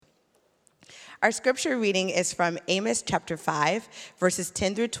Our scripture reading is from Amos chapter 5, verses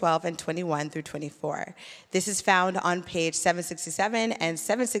 10 through 12 and 21 through 24. This is found on page 767 and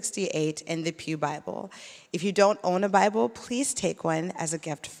 768 in the Pew Bible. If you don't own a Bible, please take one as a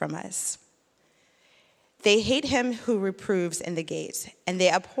gift from us. They hate him who reproves in the gate, and they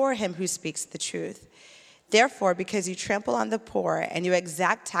abhor him who speaks the truth. Therefore, because you trample on the poor and you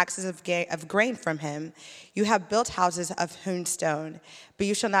exact taxes of grain from him, you have built houses of hewn stone, but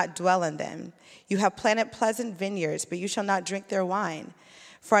you shall not dwell in them. You have planted pleasant vineyards, but you shall not drink their wine.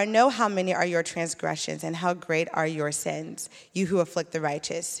 For I know how many are your transgressions and how great are your sins, you who afflict the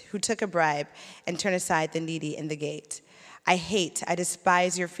righteous, who took a bribe and turn aside the needy in the gate. I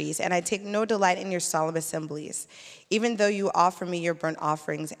despise your feasts, and I take no delight in your solemn assemblies. Even though you offer me your burnt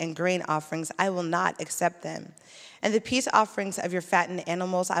offerings and grain offerings, I will not accept them. And the peace offerings of your fattened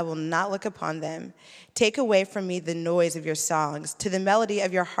animals, I will not look upon them. Take away from me the noise of your songs. To the melody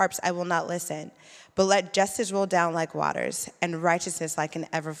of your harps I will not listen. But let justice roll down like waters, and righteousness like an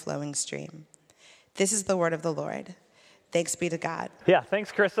ever-flowing stream. This is the word of the Lord. Thanks be to God. Yeah,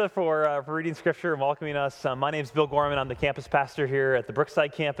 thanks, Krista, for reading Scripture and welcoming us. My name's Bill Gorman. I'm the campus pastor here at the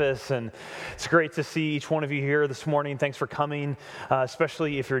Brookside campus, and it's great to see each one of you here this morning. Thanks for coming,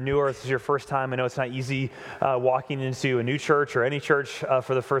 especially if you're newer, if this is your first time. I know it's not easy walking into a new church or any church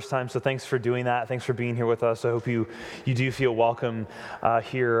for the first time, so thanks for doing that. Thanks for being here with us. I hope you do feel welcome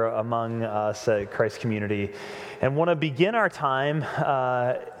here among us at Christ Community. And want to begin our time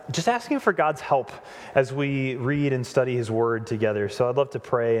just asking for God's help as we read and study His Word together. So I'd love to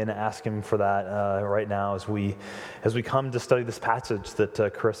pray and ask Him for that right now as we come to study this passage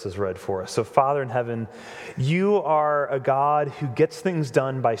that Chris has read for us. So Father in heaven, you are a God who gets things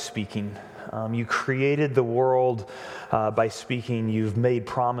done by speaking. You created the world by speaking. You've made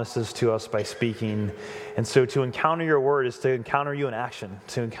promises to us by speaking. And so to encounter your word is to encounter you in action,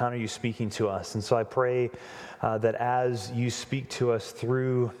 to encounter you speaking to us. And so I pray that as you speak to us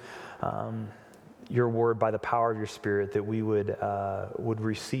through your word by the power of your Spirit, that we would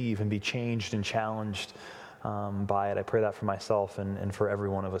receive and be changed and challenged by it. I pray that for myself and for every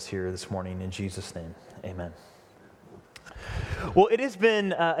one of us here this morning. In Jesus' name, amen. Well, it has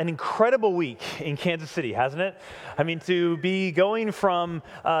been an incredible week in Kansas City, hasn't it? I mean, to be going from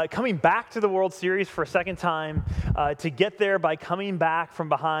coming back to the World Series for a second time, to get there by coming back from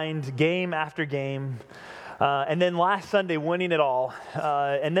behind game after game, and then last Sunday winning it all,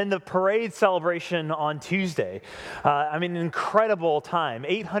 and then the parade celebration on Tuesday. I mean, an incredible time.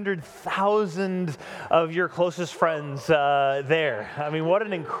 800,000 of your closest friends there. I mean, what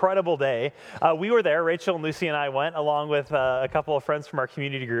an incredible day. We were there. Rachel and Lucy and I went, along with a couple of friends from our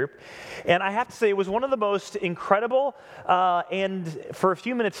community group. And I have to say, it was one of the most incredible and, for a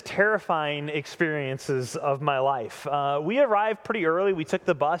few minutes, terrifying experiences of my life. We arrived pretty early. We took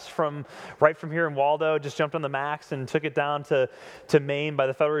the bus right from here in Waldo, just jumped on the Max and took it down to Maine by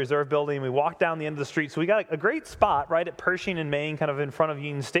the Federal Reserve Building. We walked down the end of the street. So we got a great spot right at Pershing and Maine, kind of in front of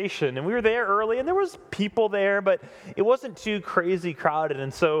Union Station. And we were there early, and there was people there, but it wasn't too crazy crowded.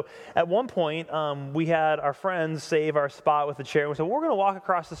 And so at one point, we had our friends save our spot with a chair. We said, we're going to walk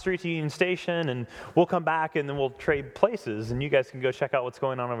across the street to Union Station, and we'll come back, and then we'll trade places, and you guys can go check out what's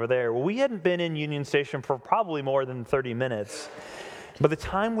going on over there. Well, we hadn't been in Union Station for probably more than 30 minutes. By the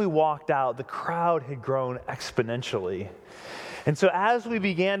time we walked out, the crowd had grown exponentially. And so as we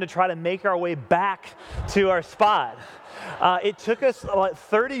began to try to make our way back to our spot, it took us like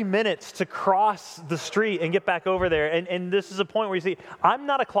 30 minutes to cross the street and get back over there. And this is a point where you see, I'm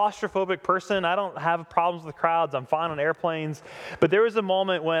not a claustrophobic person. I don't have problems with crowds. I'm fine on airplanes. But there was a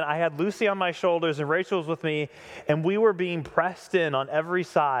moment when I had Lucy on my shoulders and Rachel was with me, and we were being pressed in on every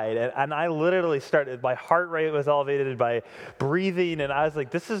side. And I literally started, my heart rate was elevated by breathing. And I was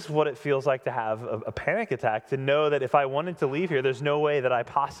like, this is what it feels like to have a panic attack, to know that if I wanted to leave here, there's no way that I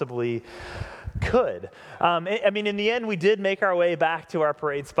possibly could. I mean, in the end, we did make our way back to our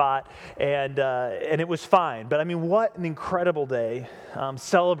parade spot, and it was fine. But I mean, what an incredible day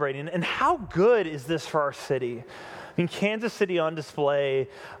celebrating. And how good is this for our city? I mean, Kansas City on display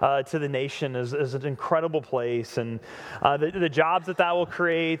to the nation is an incredible place, and the jobs that will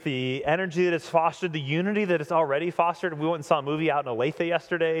create, the energy that it's fostered, the unity that it's already fostered. We went and saw a movie out in Olathe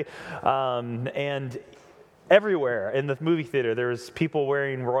yesterday, and everywhere in the movie theater, there was people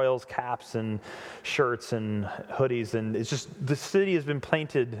wearing Royals caps and shirts and hoodies, and it's just, the city has been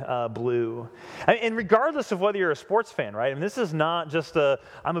painted blue. And regardless of whether you're a sports fan, right? I mean, this is not just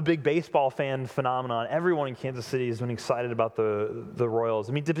I'm a big baseball fan phenomenon. Everyone in Kansas City has been excited about the Royals.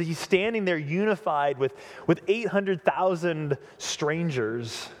 I mean, to be standing there unified with 800,000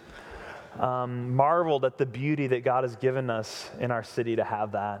 strangers marveled at the beauty that God has given us in our city to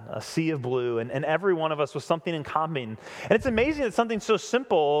have that, a sea of blue, and every one of us with something in common. And it's amazing that something so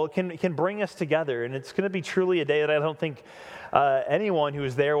simple can bring us together, and it's going to be truly a day that I don't think anyone who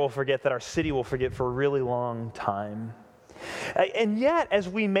is there will forget, that our city will forget for a really long time. And yet, as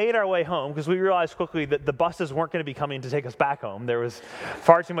we made our way home, because we realized quickly that the buses weren't going to be coming to take us back home, there was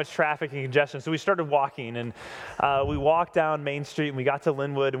far too much traffic and congestion, so we started walking, and we walked down Main Street, and we got to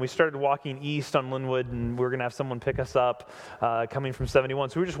Linwood, and we started walking east on Linwood, and we were going to have someone pick us up coming from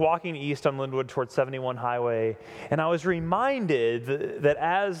 71. So we were just walking east on Linwood towards 71 Highway, and I was reminded that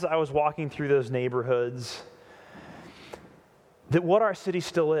as I was walking through those neighborhoods, that what our city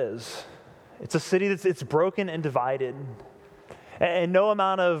still is. It's a city it's broken and divided. And no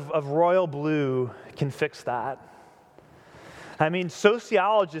amount of royal blue can fix that. I mean,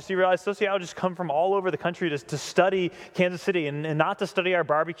 you realize sociologists come from all over the country to study Kansas City, and not to study our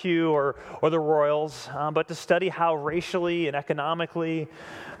barbecue or the Royals, but to study how racially and economically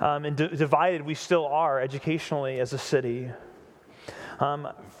and divided we still are educationally as a city.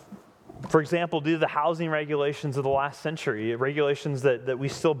 For example, due to the housing regulations of the last century, regulations that we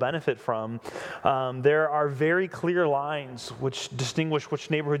still benefit from, there are very clear lines which distinguish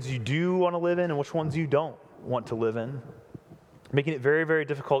which neighborhoods you do want to live in and which ones you don't want to live in, making it very, very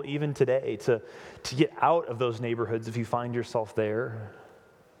difficult even today to get out of those neighborhoods if you find yourself there.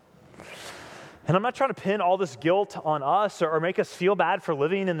 And I'm not trying to pin all this guilt on us or make us feel bad for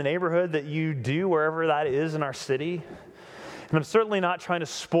living in the neighborhood that you do, wherever that is in our city. And I'm certainly not trying to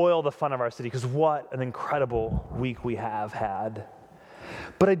spoil the fun of our city, because what an incredible week we have had.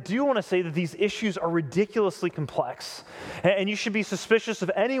 But I do want to say that these issues are ridiculously complex, and you should be suspicious of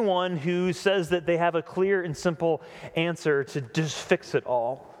anyone who says that they have a clear and simple answer to just fix it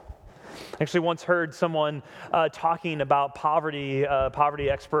all. I actually once heard someone talking about poverty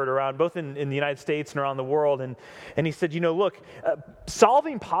expert around, both in the United States and around the world, and he said, look,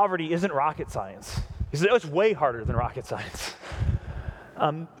 solving poverty isn't rocket science. He said, it's way harder than rocket science.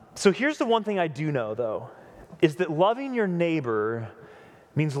 So here's the one thing I do know, though, is that loving your neighbor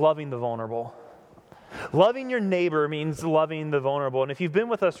means loving the vulnerable. Loving your neighbor means loving the vulnerable. And if you've been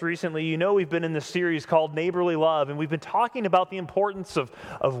with us recently, you know we've been in this series called Neighborly Love, and we've been talking about the importance of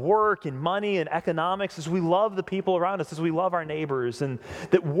work and money and economics as we love the people around us, as we love our neighbors, and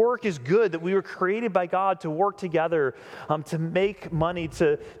that work is good, that we were created by God to work together, to make money,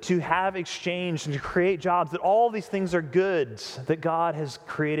 to have exchange, and to create jobs, that all these things are goods that God has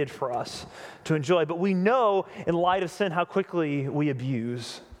created for us to enjoy. But we know, in light of sin, how quickly we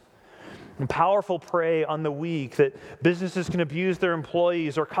abuse. And powerful prey on the weak, that businesses can abuse their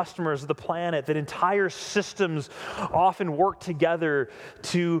employees or customers of the planet, that entire systems often work together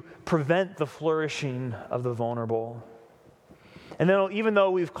to prevent the flourishing of the vulnerable. And then even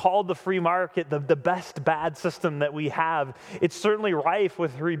though we've called the free market the best bad system that we have, it's certainly rife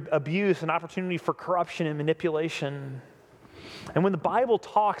with abuse and opportunity for corruption and manipulation. And when the Bible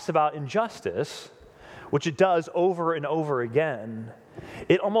talks about injustice, which it does over and over again,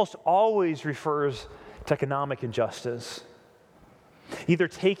 it almost always refers to economic injustice. Either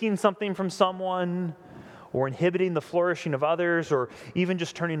taking something from someone, or inhibiting the flourishing of others, or even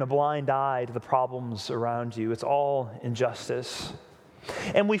just turning a blind eye to the problems around you. It's all injustice.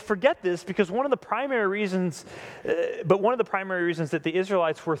 And we forget this because one of the primary reasons that the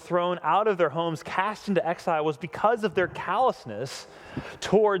Israelites were thrown out of their homes, cast into exile, was because of their callousness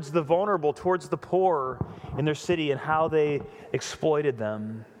towards the vulnerable, towards the poor in their city, and how they exploited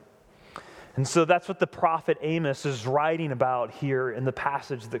them. And so that's what the prophet Amos is writing about here in the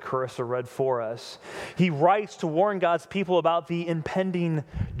passage that Carissa read for us. He writes to warn God's people about the impending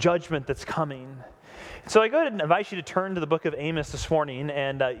judgment that's coming. So I go ahead and invite you to turn to the book of Amos this morning,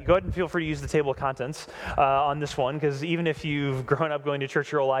 and go ahead and feel free to use the table of contents on this one, because even if you've grown up going to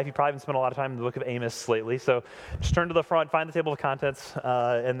church your whole life, you probably haven't spent a lot of time in the book of Amos lately. So just turn to the front, find the table of contents,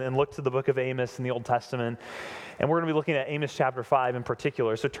 and look to the book of Amos in the Old Testament. And we're going to be looking at Amos chapter 5 in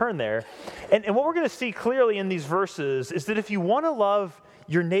particular. So turn there. And what we're going to see clearly in these verses is that if you want to love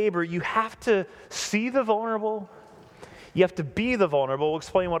your neighbor, you have to see the vulnerable. You have to be the vulnerable. We'll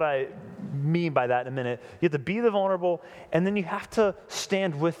explain what I mean by that in a minute. You have to be the vulnerable, and then you have to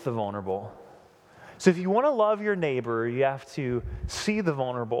stand with the vulnerable. So if you want to love your neighbor, you have to see the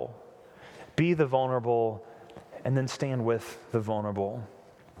vulnerable, be the vulnerable, and then stand with the vulnerable.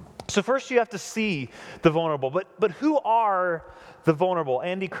 So first you have to see the vulnerable. But who are the vulnerable?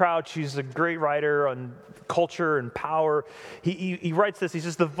 Andy Crouch, he's a great writer on culture and power. He writes this. He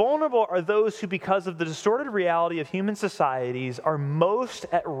says, the vulnerable are those who, because of the distorted reality of human societies, are most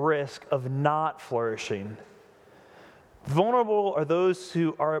at risk of not flourishing. Vulnerable are those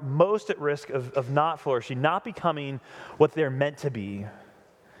who are most at risk of not flourishing, not becoming what they're meant to be.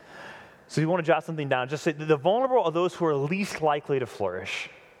 So if you want to jot something down, just say the vulnerable are those who are least likely to flourish.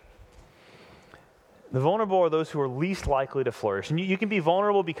 The vulnerable are those who are least likely to flourish. And you can be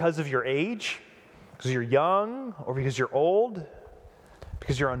vulnerable because of your age, because you're young, or because you're old,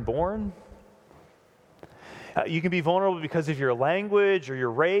 because you're unborn. You can be vulnerable because of your language, or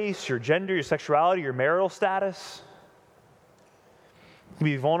your race, your gender, your sexuality, your marital status. You can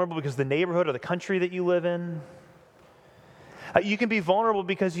be vulnerable because of the neighborhood or the country that you live in. You can be vulnerable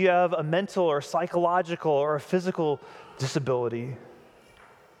because you have a mental or psychological or a physical disability.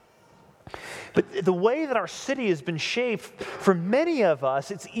 But the way that our city has been shaped, for many of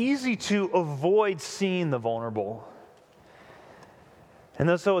us, it's easy to avoid seeing the vulnerable.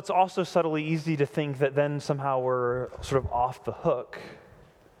 And so it's also subtly easy to think that then somehow we're sort of off the hook.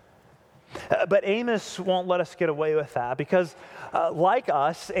 But Amos won't let us get away with that because, like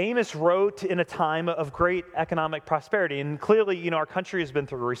us, Amos wrote in a time of great economic prosperity. And clearly, our country has been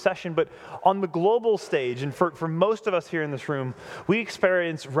through a recession, but on the global stage, and for most of us here in this room, we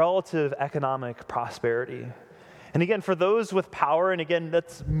experience relative economic prosperity. And again, for those with power, and again,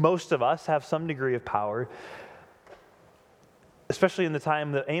 that's most of us have some degree of power, especially in the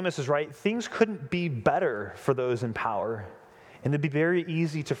time that Amos is right, things couldn't be better for those in power. And it'd be very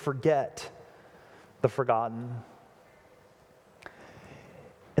easy to forget the forgotten.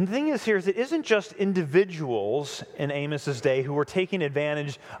 And the thing is here is it isn't just individuals in Amos's day who were taking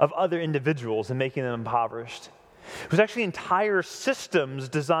advantage of other individuals and making them impoverished. It was actually entire systems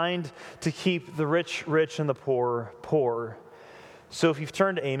designed to keep the rich rich and the poor poor. So if you've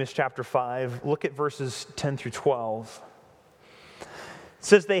turned to Amos chapter 5, look at verses 10 through 12. It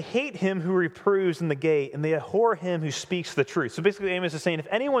says, they hate him who reproves in the gate, and they abhor him who speaks the truth. So basically, Amos is saying, if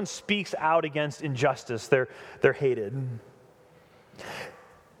anyone speaks out against injustice, they're hated.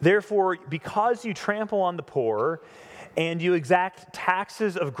 Therefore, because you trample on the poor, and you exact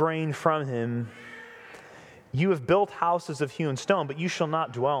taxes of grain from him, you have built houses of hewn stone, but you shall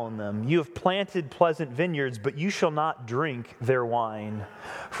not dwell in them. You have planted pleasant vineyards, but you shall not drink their wine.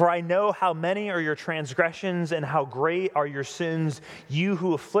 For I know how many are your transgressions and how great are your sins, you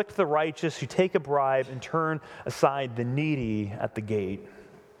who afflict the righteous, who take a bribe and turn aside the needy at the gate.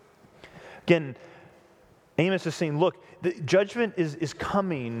 Again, Amos is saying, look, the judgment is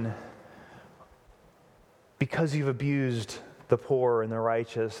coming because you've abused the poor and the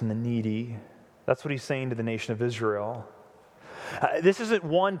righteous and the needy. That's what he's saying to the nation of Israel. This isn't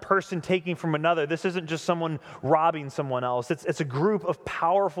one person taking from another. This isn't just someone robbing someone else. It's a group of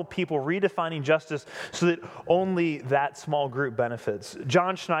powerful people redefining justice so that only that small group benefits.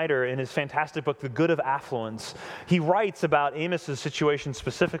 John Schneider, in his fantastic book, The Good of Affluence, he writes about Amos's situation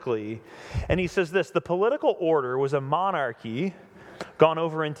specifically, and he says this: the political order was a monarchy gone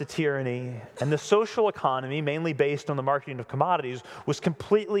over into tyranny, and the social economy, mainly based on the marketing of commodities, was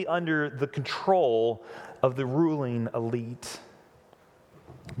completely under the control of the ruling elite.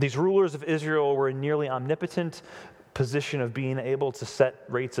 These rulers of Israel were in nearly omnipotent position of being able to set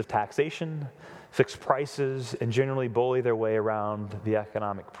rates of taxation, fix prices, and generally bully their way around the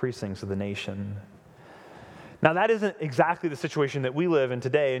economic precincts of the nation. Now, that isn't exactly the situation that we live in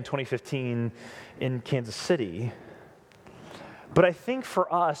today in 2015 in Kansas City. But I think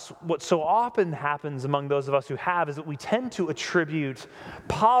for us, what so often happens among those of us who have is that we tend to attribute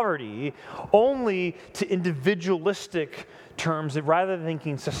poverty only to individualistic terms rather than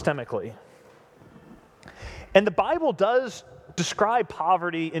thinking systemically. And the Bible does describe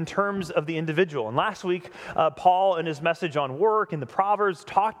poverty in terms of the individual. And last week, Paul, in his message on work in the Proverbs,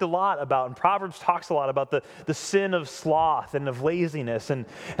 talks a lot about the sin of sloth and of laziness and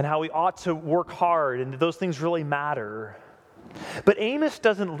how we ought to work hard and those things really matter. But Amos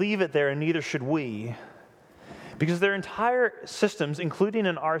doesn't leave it there, and neither should we, because there are entire systems, including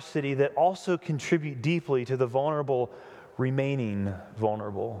in our city, that also contribute deeply to the vulnerable remaining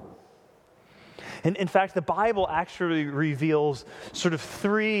vulnerable. And in fact, the Bible actually reveals sort of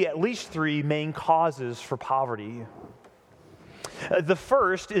at least three main causes for poverty. The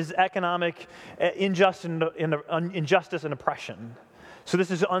first is economic injustice and oppression. So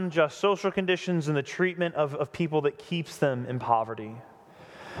this is unjust social conditions and the treatment of people that keeps them in poverty.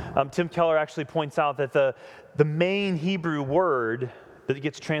 Tim Keller actually points out that the main Hebrew word that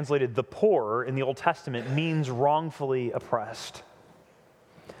gets translated the poor in the Old Testament means wrongfully oppressed.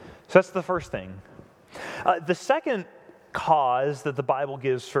 So that's the first thing. The second cause that the Bible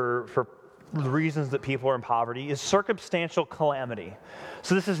gives for the reasons that people are in poverty is circumstantial calamity.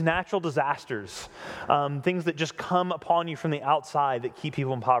 So this is natural disasters, things that just come upon you from the outside that keep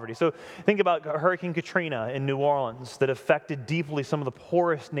people in poverty. So think about Hurricane Katrina in New Orleans that affected deeply some of the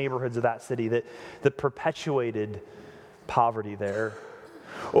poorest neighborhoods of that city, that perpetuated poverty there.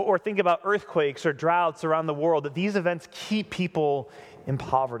 Or think about earthquakes or droughts around the world, that these events keep people in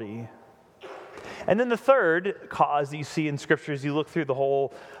poverty. And then the third cause that you see in Scripture as you look through the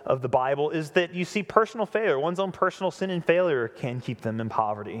whole of the Bible is that you see personal failure. One's own personal sin and failure can keep them in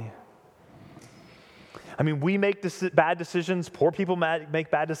poverty. I mean, we make bad decisions. Poor people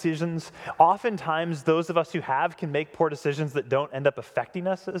make bad decisions. Oftentimes, those of us who can make poor decisions that don't end up affecting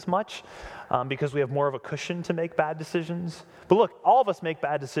us as much because we have more of a cushion to make bad decisions. But look, all of us make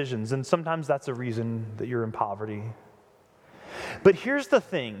bad decisions, and sometimes that's a reason that you're in poverty. But here's the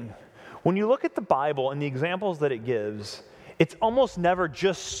thing. When you look at the Bible and the examples that it gives, it's almost never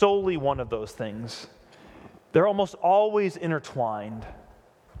just solely one of those things. They're almost always intertwined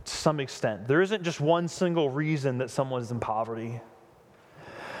to some extent. There isn't just one single reason that someone's in poverty.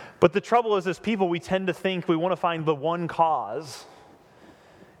 But the trouble is, as people, we tend to think we want to find the one cause,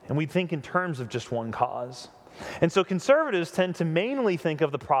 and we think in terms of just one cause. And so conservatives tend to mainly think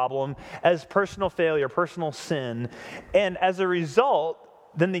of the problem as personal failure, personal sin, and as a result,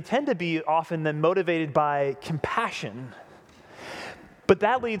 then they tend to be often then motivated by compassion. But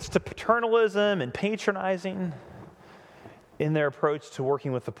that leads to paternalism and patronizing in their approach to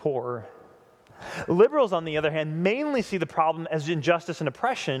working with the poor. Liberals, on the other hand, mainly see the problem as injustice and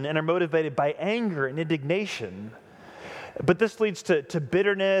oppression and are motivated by anger and indignation. But this leads to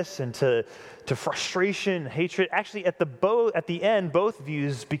bitterness and to frustration and hatred. Actually, at the end, both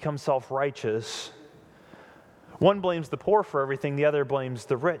views become self-righteous. One blames the poor for everything, the other blames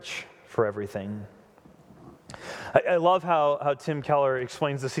the rich for everything. I love how Tim Keller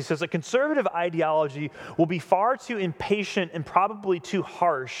explains this. He says, a conservative ideology will be far too impatient and probably too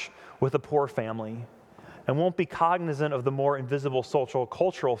harsh with a poor family and won't be cognizant of the more invisible social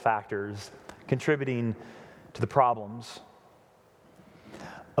cultural factors contributing to the problems.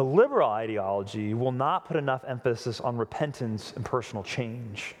 A liberal ideology will not put enough emphasis on repentance and personal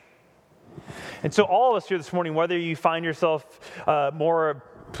change. And so all of us here this morning, whether you find yourself more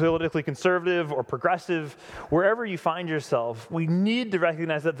politically conservative or progressive, wherever you find yourself, we need to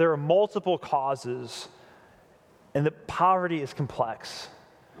recognize that there are multiple causes and that poverty is complex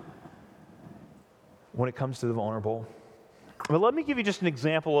when it comes to the vulnerable. But let me give you just an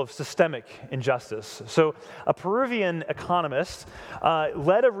example of systemic injustice. So a Peruvian economist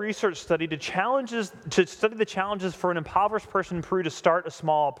led a research study to study the challenges for an impoverished person in Peru to start a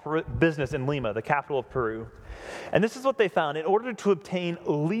small business in Lima, the capital of Peru. And this is what they found. In order to obtain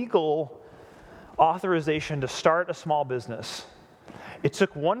legal authorization to start a small business, it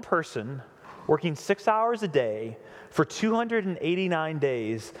took one person working 6 hours a day for 289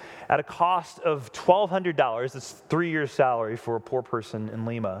 days at a cost of $1,200, that's 3 years' salary for a poor person in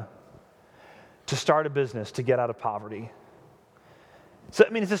Lima, to start a business, to get out of poverty. So, I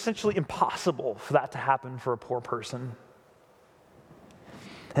mean, it's essentially impossible for that to happen for a poor person.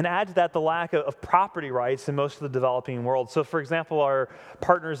 And add to that the lack of property rights in most of the developing world. So, for example, our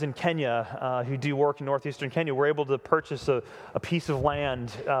partners in Kenya who do work in northeastern Kenya were able to purchase a piece of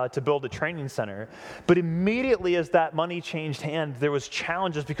land to build a training center. But immediately as that money changed hands, there was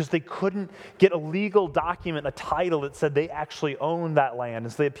challenges because they couldn't get a legal document, a title that said they actually owned that land.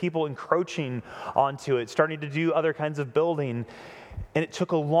 And so they had people encroaching onto it, starting to do other kinds of building. And it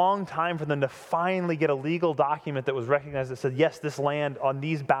took a long time for them to finally get a legal document that was recognized that said, yes, this land on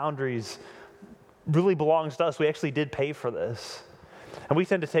these boundaries really belongs to us. We actually did pay for this. And we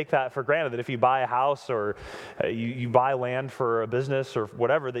tend to take that for granted, that if you buy a house or you buy land for a business or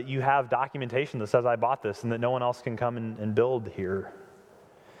whatever, that you have documentation that says, I bought this, and that no one else can come and build here.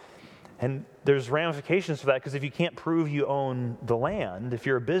 And there's ramifications for that, because if you can't prove you own the land, if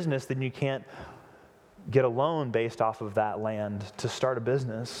you're a business, then you can't get a loan based off of that land to start a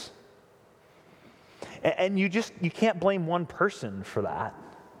business. And you can't blame one person for that,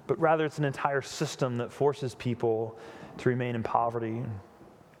 but rather it's an entire system that forces people to remain in poverty.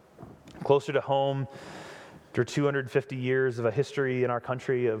 Closer to home, after 250 years of a history in our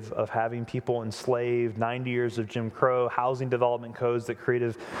country of having people enslaved, 90 years of Jim Crow, housing development codes that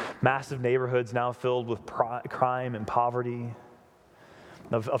created massive neighborhoods now filled with crime and poverty,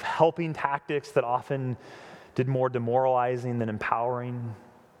 of helping tactics that often did more demoralizing than empowering,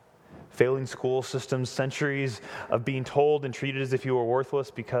 failing school systems, centuries of being told and treated as if you were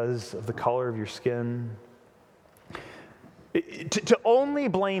worthless because of the color of your skin. To only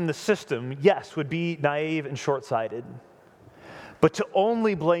blame the system, yes, would be naive and short-sighted. But to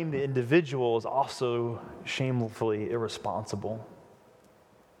only blame the individual is also shamefully irresponsible.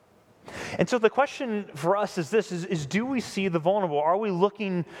 And so the question for us is this, is do we see the vulnerable? Are we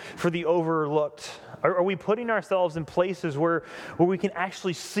looking for the overlooked? Are we putting ourselves in places where we can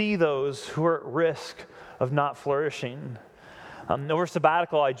actually see those who are at risk of not flourishing? Over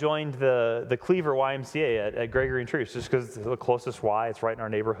sabbatical, I joined the Cleaver YMCA at Gregory and Truce, just because it's the closest Y. It's right in our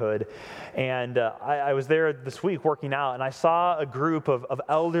neighborhood. And I was there this week working out, and I saw a group of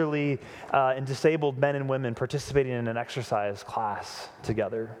elderly and disabled men and women participating in an exercise class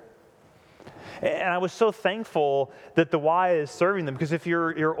together. And I was so thankful that the Y is serving them, because if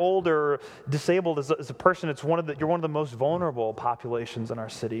you're old or disabled as a person, you're one of the most vulnerable populations in our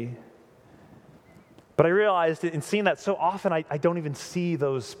city. But I realized in seeing that so often, I don't even see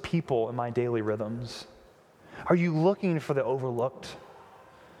those people in my daily rhythms. Are you looking for the overlooked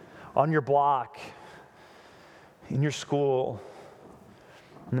on your block, in your school,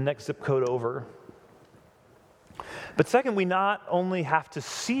 in the next zip code over? But second, we not only have to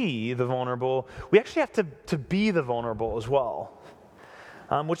see the vulnerable, we actually have to be the vulnerable as well.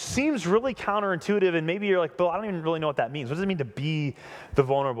 Which seems really counterintuitive, and maybe you're like, Bill, I don't even really know what that means. What does it mean to be the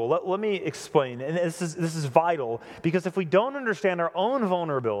vulnerable? Let me explain. And this is vital, because if we don't understand our own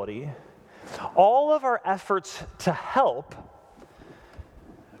vulnerability, all of our efforts to help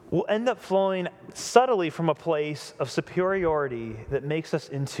will end up flowing subtly from a place of superiority that makes us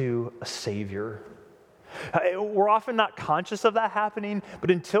into a savior. We're often not conscious of that happening,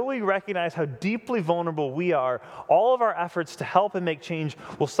 but until we recognize how deeply vulnerable we are, all of our efforts to help and make change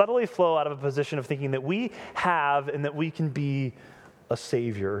will subtly flow out of a position of thinking that we have and that we can be a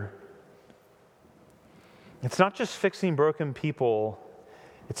savior. It's not just fixing broken people,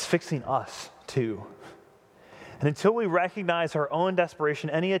 it's fixing us too. And until we recognize our own desperation,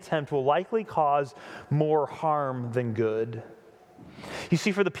 any attempt will likely cause more harm than good. You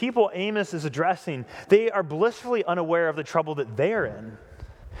see, for the people Amos is addressing, they are blissfully unaware of the trouble that they're in.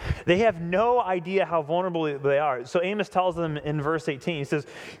 They have no idea how vulnerable they are. So Amos tells them in verse 18, he says,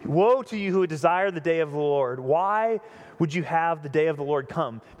 "Woe to you who desire the day of the Lord. Why would you have the day of the Lord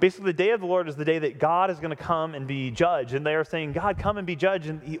come?" Basically, the day of the Lord is the day that God is going to come and be judge. And they are saying, God, come and be judge.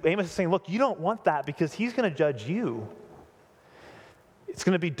 And Amos is saying, look, you don't want that, because he's going to judge you. It's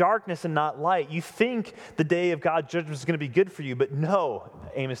going to be darkness and not light. You think the day of God's judgment is going to be good for you, but no,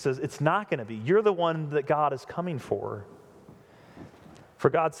 Amos says, it's not going to be. You're the one that God is coming for. For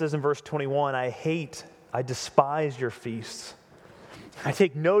God says in verse 21, I despise your feasts. I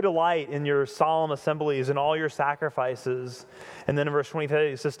take no delight in your solemn assemblies and all your sacrifices. And then in verse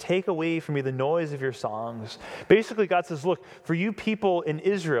 23, it says, take away from me the noise of your songs. Basically, God says, look, for you people in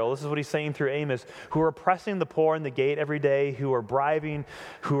Israel, this is what he's saying through Amos, who are oppressing the poor in the gate every day, who are bribing,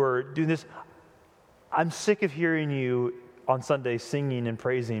 who are doing this, I'm sick of hearing you on Sunday singing and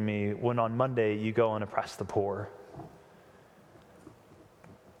praising me when on Monday you go and oppress the poor.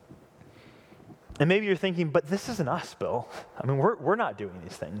 And maybe you're thinking, but this isn't us, Bill. I mean, we're not doing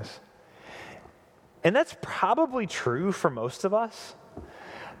these things. And that's probably true for most of us.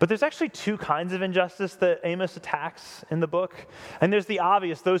 But there's actually two kinds of injustice that Amos attacks in the book. And there's the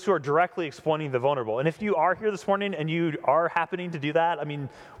obvious, those who are directly exploiting the vulnerable. And if you are here this morning and you are happening to do that, I mean,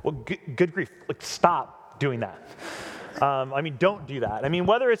 well, good grief, like, stop doing that. Don't do that.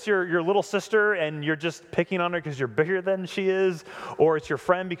 Whether it's your little sister and you're just picking on her because you're bigger than she is, or it's your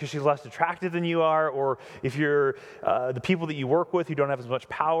friend because she's less attractive than you are, or if you're the people that you work with who don't have as much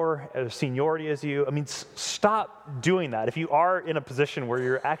power or seniority as you, stop doing that. If you are in a position where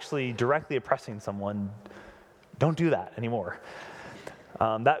you're actually directly oppressing someone, don't do that anymore.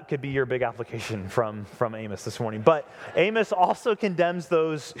 That could be your big application from Amos this morning. But Amos also condemns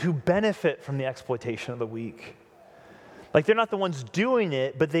those who benefit from the exploitation of the weak. Like, they're not the ones doing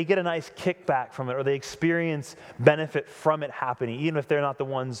it, but they get a nice kickback from it, or they experience benefit from it happening, even if they're not the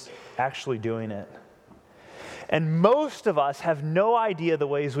ones actually doing it. And most of us have no idea the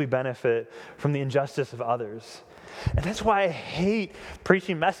ways we benefit from the injustice of others. And that's why I hate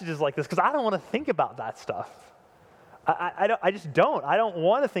preaching messages like this, because I don't want to think about that stuff. I just don't. I don't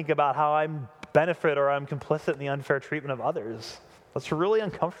want to think about how I'm benefit or I'm complicit in the unfair treatment of others. That's really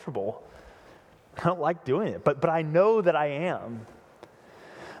uncomfortable. I don't like doing it, but I know that I am.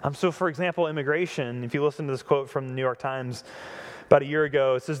 So for example, immigration, if you listen to this quote from the New York Times about a year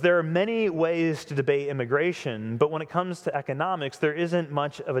ago, it says, there are many ways to debate immigration, but when it comes to economics, there isn't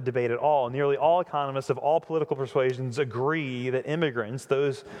much of a debate at all. Nearly all economists of all political persuasions agree that immigrants,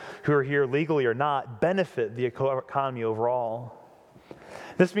 those who are here legally or not, benefit the economy overall.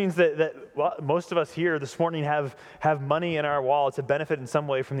 This means that most of us here this morning have money in our wallet to benefit in some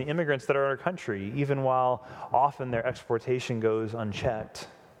way from the immigrants that are in our country, even while often their exportation goes unchecked.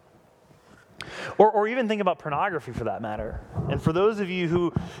 Or even think about pornography for that matter. And for those of you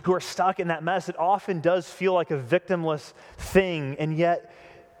who are stuck in that mess, it often does feel like a victimless thing, and yet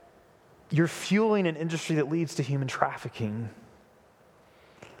you're fueling an industry that leads to human trafficking.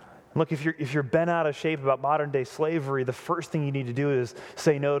 Look, if you're bent out of shape about modern day slavery, the first thing you need to do is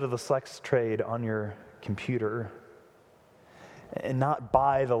say no to the sex trade on your computer and not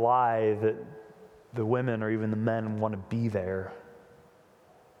buy the lie that the women or even the men want to be there.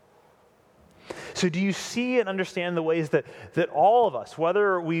 So do you see and understand the ways that all of us,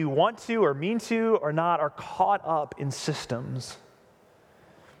 whether we want to or mean to or not, are caught up in systems,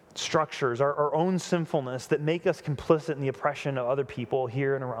 structures, our own sinfulness that make us complicit in the oppression of other people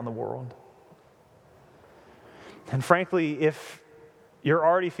here and around the world? And frankly, if you're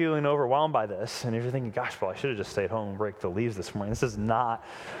already feeling overwhelmed by this, and if you're thinking, gosh, well, I should have just stayed home and raked the leaves this morning. This is not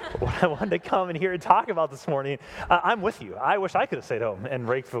what I wanted to come in here and talk about this morning. I'm with you. I wish I could have stayed home and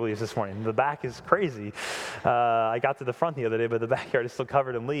raked the leaves this morning. The back is crazy. I got to the front the other day, but the backyard is still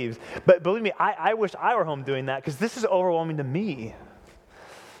covered in leaves. But believe me, I wish I were home doing that, because this is overwhelming to me.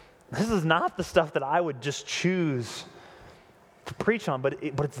 This is not the stuff that I would just choose to preach on, but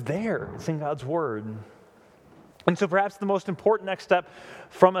it's there. It's in God's Word. And so perhaps the most important next step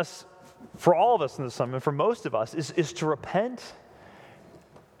from us, for all of us in the summer, and for most of us, is to repent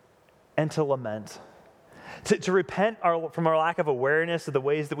and to lament. To repent from our lack of awareness of the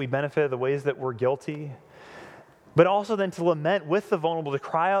ways that we benefit, the ways that we're guilty, but also then to lament with the vulnerable, to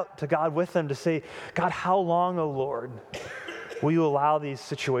cry out to God with them, to say, God, how long, O Lord, will you allow these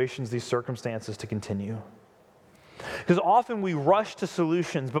situations, these circumstances to continue? Because often we rush to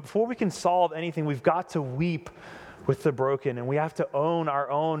solutions, but before we can solve anything, we've got to weep with the broken, and we have to own our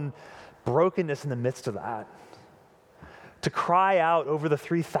own brokenness in the midst of that. To cry out over the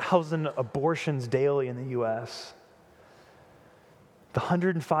 3,000 abortions daily in the U.S., the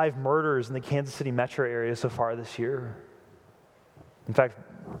 105 murders in the Kansas City metro area so far this year. In fact,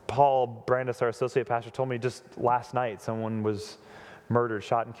 Paul Brandis, our associate pastor, told me just last night someone was murdered,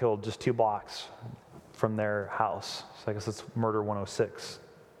 shot and killed just 2 blocks from their house. So I guess it's murder 106.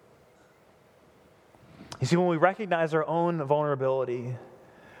 You see, when we recognize our own vulnerability,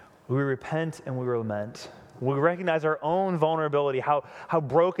 we repent and we lament. When we recognize our own vulnerability, how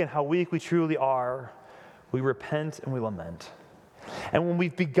broken, how weak we truly are, we repent and we lament. And when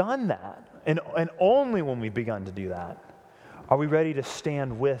we've begun that, and only when we've begun to do that, are we ready to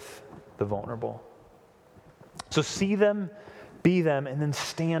stand with the vulnerable. So see them, be them, and then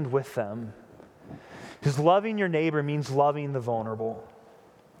stand with them. Because loving your neighbor means loving the vulnerable.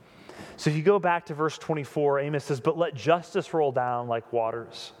 So if you go back to verse 24, Amos says, "But let justice roll down like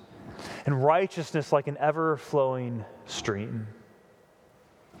waters, and righteousness like an ever-flowing stream."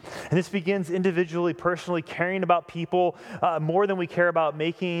 And this begins individually, personally, caring about people more than we care about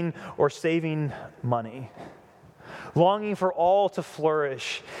making or saving money. Longing for all to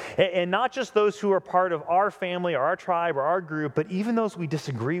flourish, and not just those who are part of our family or our tribe or our group, but even those we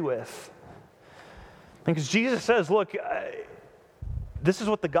disagree with. Because Jesus says, look, this is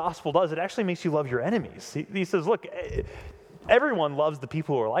what the gospel does. It actually makes you love your enemies. He says, look, everyone loves the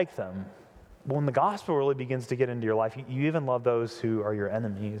people who are like them. But when the gospel really begins to get into your life, you even love those who are your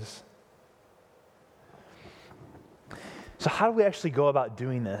enemies. So how do we actually go about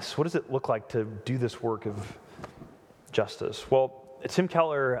doing this? What does it look like to do this work of justice? Well, Tim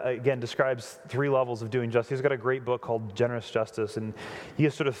Keller, again, describes 3 levels of doing justice. He's got a great book called Generous Justice, and he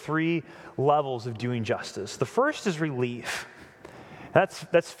has sort of 3 levels of doing justice. The first is relief.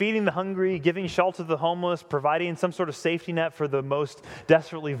 That's feeding the hungry, giving shelter to the homeless, providing some sort of safety net for the most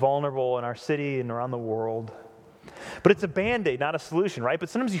desperately vulnerable in our city and around the world. But it's a Band-Aid, not a solution, right? But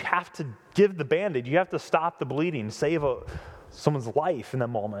sometimes you have to give the Band-Aid. You have to stop the bleeding, save someone's life in that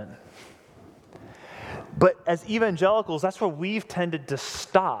moment. But as evangelicals, that's where we've tended to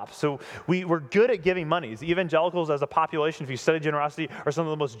stop. So we're good at giving money. As evangelicals as a population, if you study generosity, are some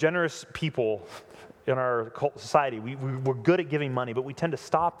of the most generous people in our society. We're good at giving money, but we tend to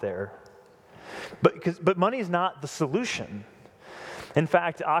stop there. But money is not the solution. In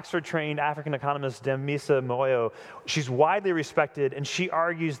fact, Oxford-trained African economist Dambisa Moyo, she's widely respected, and she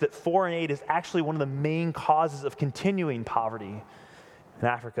argues that foreign aid is actually one of the main causes of continuing poverty in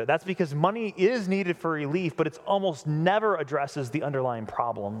Africa. That's because money is needed for relief, but it almost never addresses the underlying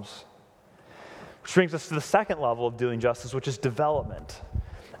problems. Which brings us to the second level of doing justice, which is development.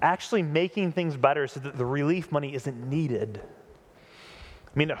 Actually making things better so that the relief money isn't needed.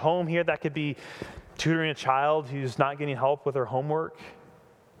 I mean, at home here, that could be tutoring a child who's not getting help with their homework.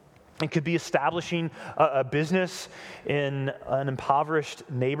 It could be establishing a business in an impoverished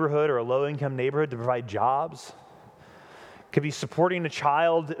neighborhood or a low-income neighborhood to provide jobs. It could be supporting a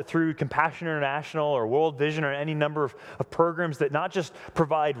child through Compassion International or World Vision or any number of programs that not just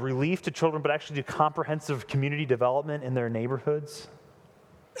provide relief to children, but actually do comprehensive community development in their neighborhoods.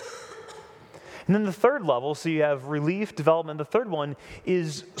 And then the third level, so you have relief, development. The third one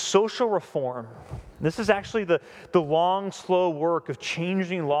is social reform. This is actually the long, slow work of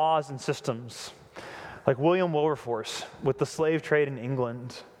changing laws and systems, like William Wilberforce with the slave trade in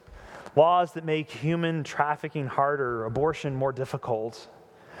England. Laws that make human trafficking harder, abortion more difficult.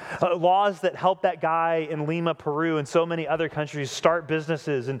 Laws that help that guy in Lima, Peru, and so many other countries start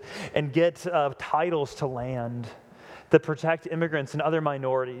businesses and get titles to land that protect immigrants and other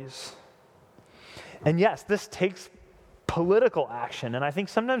minorities. And yes, this takes political action, and I think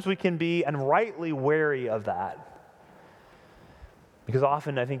sometimes we can be, and rightly, wary of that. Because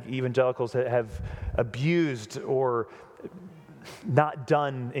often I think evangelicals have abused or not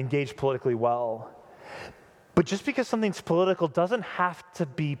engaged politically well. But just because something's political doesn't have to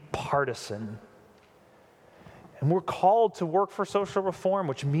be partisan. And we're called to work for social reform,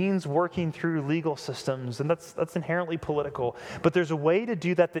 which means working through legal systems, and that's inherently political. But there's a way to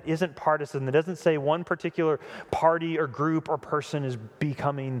do that isn't partisan, that doesn't say one particular party or group or person is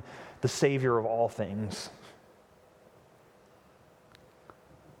becoming the savior of all things.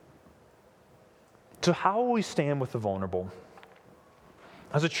 So how will we stand with the vulnerable?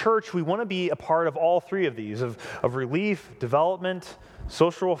 As a church, we want to be a part of all three of these, of relief, development,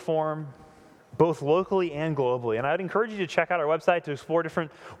 social reform, both locally and globally. And I'd encourage you to check out our website to explore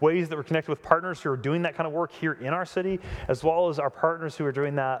different ways that we're connected with partners who are doing that kind of work here in our city, as well as our partners who are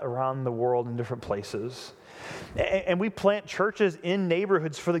doing that around the world in different places. And we plant churches in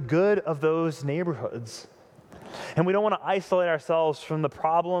neighborhoods for the good of those neighborhoods. And we don't want to isolate ourselves from the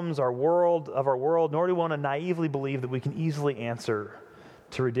problems of our world, nor do we want to naively believe that we can easily answer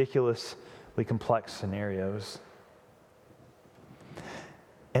to ridiculously complex scenarios.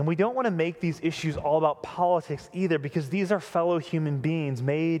 And we don't want to make these issues all about politics either, because these are fellow human beings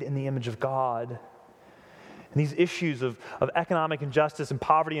made in the image of God. And these issues of economic injustice and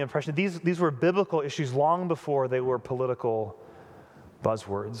poverty and oppression, these were biblical issues long before they were political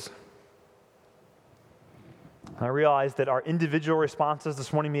buzzwords. I realize that our individual responses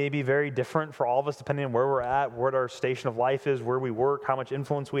this morning may be very different for all of us, depending on where we're at, what our station of life is, where we work, how much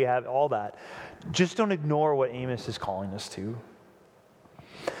influence we have, all that. Just don't ignore what Amos is calling us to.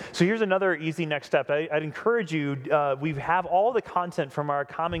 So here's another easy next step. I'd encourage you, we have all the content from our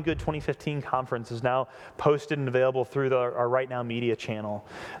Common Good 2015 conference is now posted and available through our Right Now Media channel.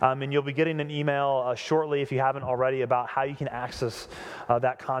 And you'll be getting an email shortly, if you haven't already, about how you can access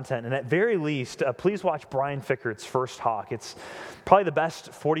that content. And at very least, please watch Brian Fickert's first talk. It's probably the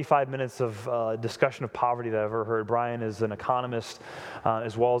best 45 minutes of discussion of poverty that I've ever heard. Brian is an economist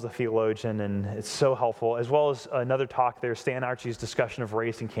as well as a theologian, and it's so helpful, as well as another talk there, Stan Archie's discussion of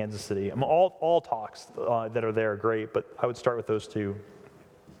race in Kansas City. All talks that are there are great, but I would start with those two.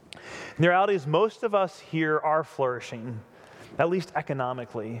 And the reality is most of us here are flourishing, at least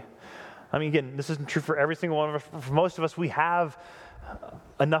economically. I mean, again, this isn't true for every single one of us. For most of us, we have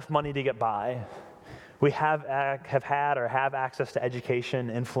enough money to get by. We have had or have access to education,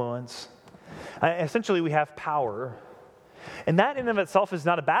 influence. Essentially, we have power. And that in and of itself is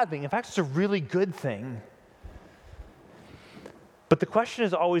not a bad thing. In fact, it's a really good thing. But the question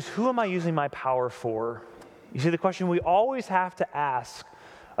is always, who am I using my power for? You see, the question we always have to ask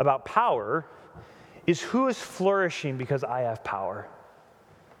about power is, who is flourishing because I have power?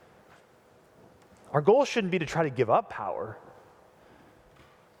 Our goal shouldn't be to try to give up power,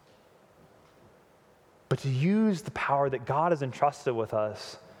 but to use the power that God has entrusted with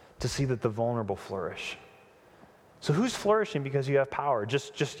us to see that the vulnerable flourish. So who's flourishing because you have power?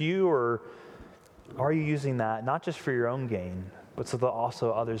 Just you, or are you using that not just for your own gain, but so that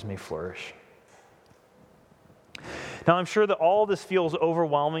also others may flourish? Now, I'm sure that all this feels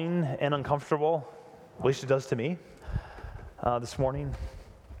overwhelming and uncomfortable, at least it does to me this morning.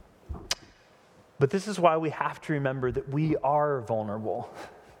 But this is why we have to remember that we are vulnerable.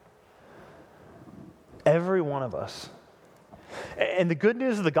 Every one of us. And the good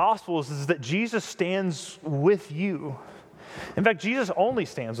news of the gospel is that Jesus stands with you. In fact, Jesus only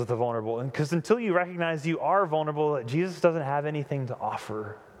stands with the vulnerable, because until you recognize you are vulnerable, Jesus doesn't have anything to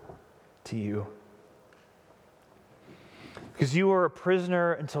offer to you. Because you were a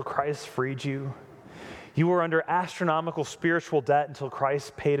prisoner until Christ freed you. You were under astronomical spiritual debt until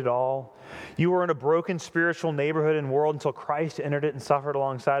Christ paid it all. You were in a broken spiritual neighborhood and world until Christ entered it and suffered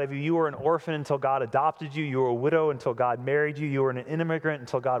alongside of you. You were an orphan until God adopted you. You were a widow until God married you. You were an immigrant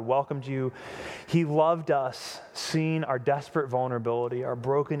until God welcomed you. He loved us, seeing our desperate vulnerability, our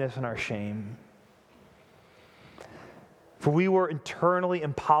brokenness, and our shame. For we were internally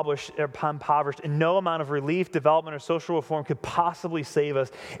impoverished, and no amount of relief, development, or social reform could possibly save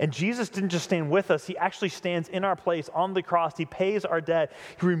us. And Jesus didn't just stand with us, he actually stands in our place on the cross. He pays our debt,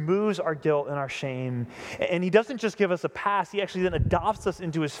 he removes our guilt and our shame. And he doesn't just give us a pass, he actually then adopts us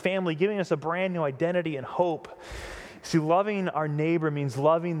into his family, giving us a brand new identity and hope. See, loving our neighbor means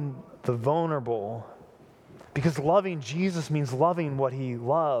loving the vulnerable, because loving Jesus means loving what he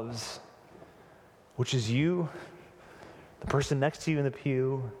loves, which is you, the person next to you in the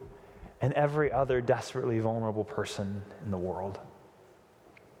pew, and every other desperately vulnerable person in the world.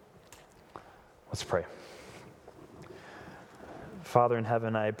 Let's pray. Father in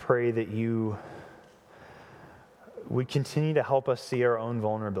heaven, I pray that you would continue to help us see our own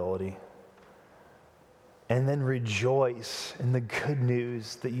vulnerability and then rejoice in the good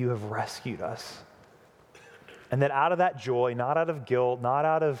news that you have rescued us. And that out of that joy, not out of guilt, not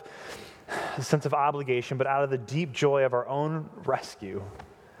out of a sense of obligation, but out of the deep joy of our own rescue,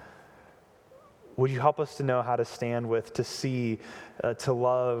 would you help us to know how to stand with, to see, to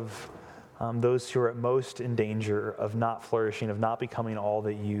love those who are at most in danger of not flourishing, of not becoming all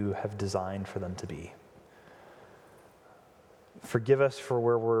that you have designed for them to be. Forgive us for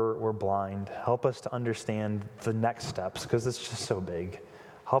where we're blind. Help us to understand the next steps, because it's just so big.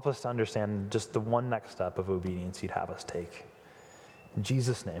 Help us to understand just the one next step of obedience you'd have us take. In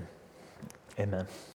Jesus' name. Amen.